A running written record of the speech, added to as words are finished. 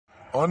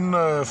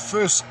On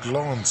first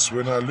glance,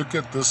 when I look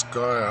at this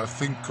guy, I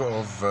think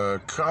of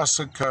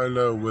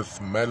chrysocolla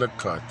with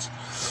malachite.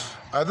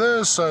 Other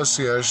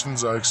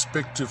associations I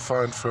expect to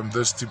find from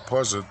this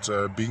deposit,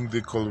 being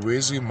the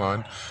Kolwezi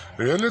mine,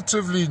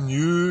 relatively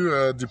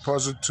new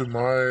deposit to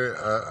my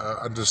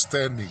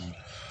understanding,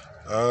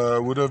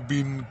 would have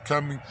been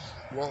coming.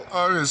 Well,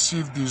 I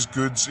received these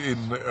goods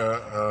in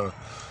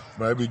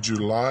maybe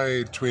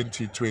July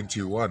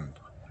 2021.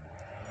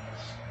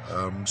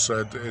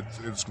 So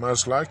it's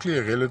most likely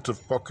a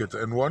relative pocket.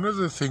 And one of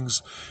the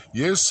things,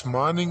 yes,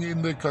 mining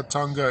in the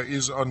Katanga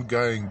is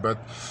ongoing, but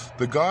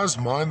the guys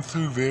mine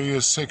through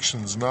various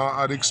sections. Now,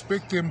 I'd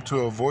expect them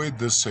to avoid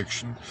this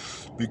section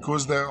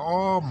because they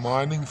are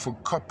mining for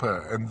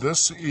copper, and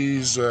this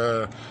is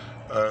a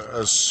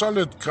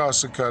solid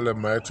chrysocolla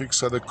matrix,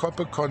 so the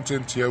copper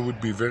content here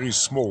would be very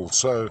small,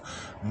 so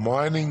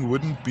mining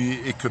wouldn't be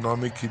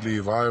economically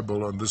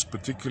viable on this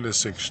particular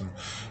section.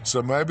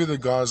 So maybe the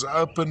guys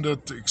opened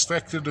it,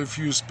 extracted a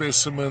few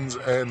specimens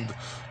and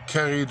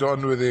carried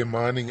on with their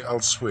mining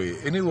elsewhere.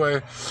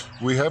 Anyway,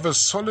 we have a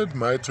solid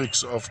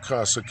matrix of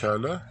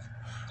chrysocolla,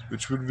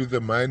 which would be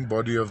the main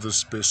body of the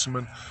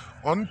specimen.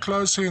 On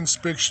closer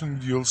inspection,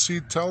 you'll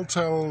see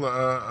telltale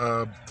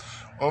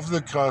of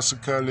the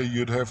chrysocolla.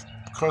 You'd have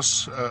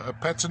a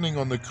patterning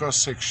on the cross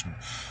section,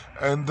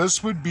 and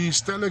this would be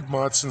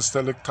stalagmites and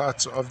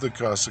stalactites of the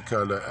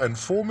chrysocolla, and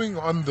forming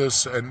on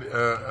this and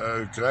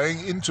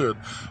growing into it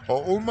are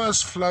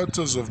almost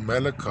floaters of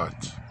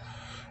malachite.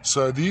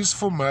 So these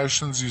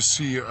formations you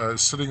see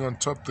sitting on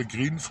top, the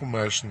green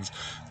formations,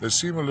 they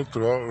seem to look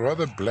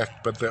rather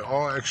black, but they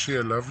are actually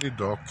a lovely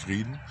dark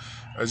green,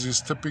 as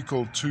is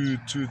typical to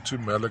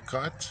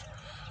malachite.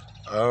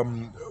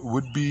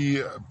 Would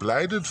be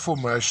bladed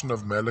formation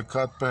of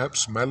malachite,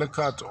 perhaps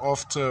malachite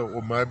after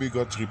or maybe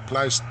got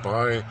replaced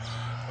by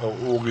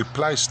or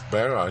replaced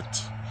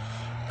barite.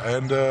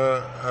 And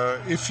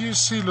if you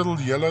see little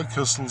yellow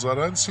crystals, I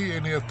don't see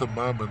any at the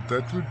moment.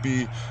 That would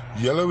be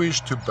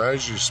yellowish to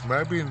beigeish.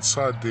 Maybe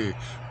inside there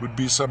would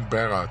be some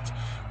barite.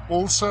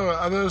 Also,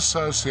 other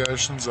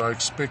associations I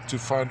expect to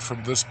find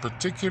from this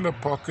particular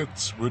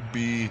pocket would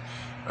be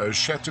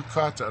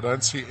shattuckite. I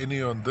don't see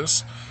any on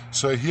this.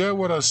 So here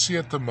what I see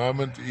at the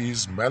moment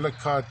is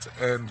malachite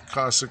and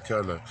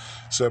chrysocolla.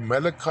 So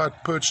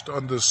malachite perched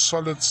on the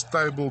solid,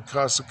 stable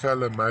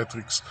chrysocolla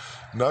matrix.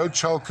 No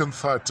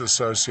chalcanthite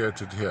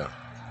associated here.